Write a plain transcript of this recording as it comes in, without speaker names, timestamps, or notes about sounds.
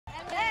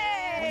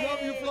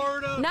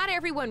Not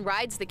everyone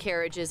rides the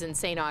carriages in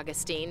St.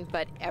 Augustine,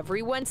 but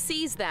everyone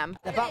sees them.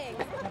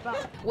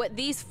 What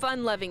these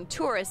fun-loving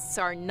tourists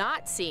are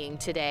not seeing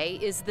today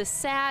is the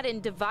sad and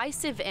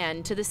divisive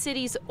end to the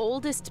city's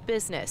oldest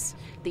business,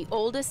 the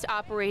oldest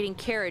operating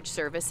carriage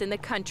service in the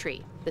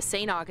country, the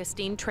St.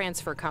 Augustine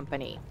Transfer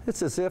Company.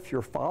 It's as if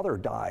your father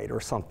died or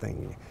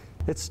something.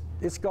 It's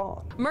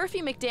gone.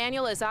 Murphy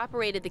McDaniel has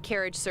operated the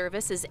carriage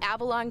service as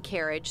Avalon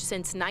Carriage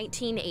since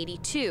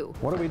 1982.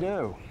 What do we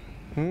do?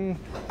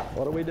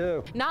 What do we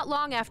do? Not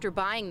long after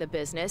buying the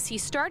business, he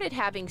started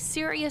having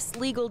serious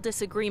legal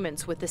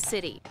disagreements with the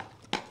city.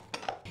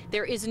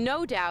 There is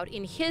no doubt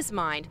in his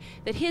mind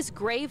that his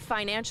grave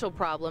financial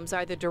problems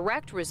are the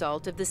direct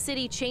result of the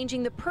city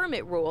changing the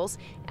permit rules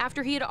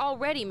after he had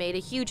already made a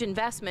huge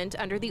investment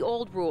under the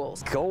old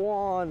rules. Go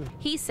on.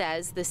 He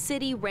says the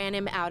city ran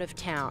him out of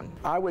town.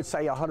 I would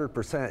say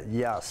 100%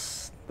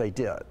 yes, they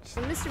did.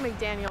 Mr.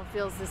 McDaniel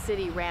feels the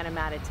city ran him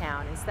out of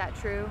town. Is that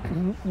true?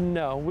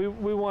 No,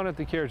 we wanted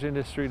the carriage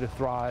industry to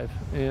thrive,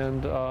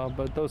 and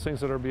but those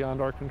things that are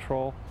beyond our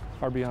control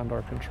are beyond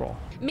our control.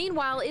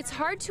 Meanwhile, it's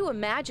hard to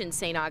imagine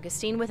St.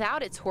 Augustine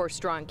without its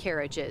horse-drawn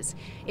carriages.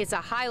 It's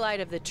a highlight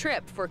of the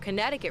trip for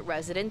Connecticut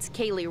residents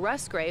Kaylee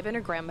Rusgrave and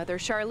her grandmother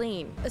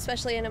Charlene.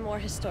 Especially in a more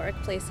historic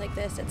place like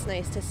this, it's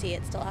nice to see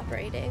it still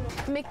operating.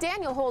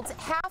 McDaniel holds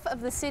half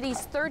of the city's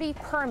 30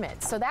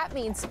 permits, so that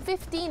means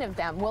 15 of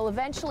them will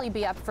eventually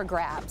be up for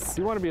grabs.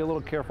 You want to be a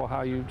little careful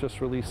how you just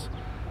release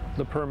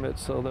the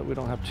permits so that we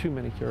don't have too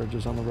many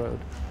carriages on the road.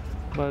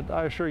 But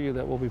I assure you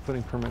that we'll be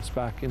putting permits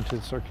back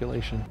into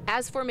circulation.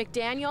 As for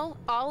McDaniel,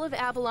 all of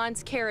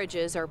Avalon's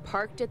carriages are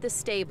parked at the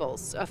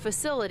stables, a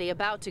facility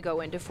about to go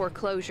into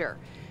foreclosure.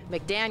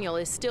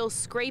 McDaniel is still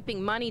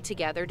scraping money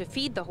together to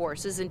feed the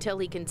horses until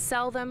he can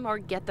sell them or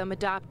get them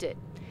adopted.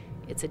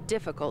 It's a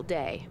difficult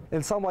day.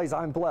 In some ways,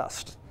 I'm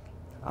blessed.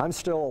 I'm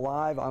still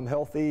alive, I'm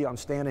healthy, I'm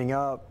standing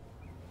up.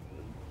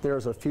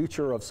 There's a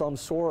future of some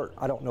sort.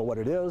 I don't know what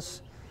it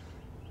is,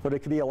 but it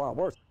could be a lot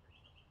worse.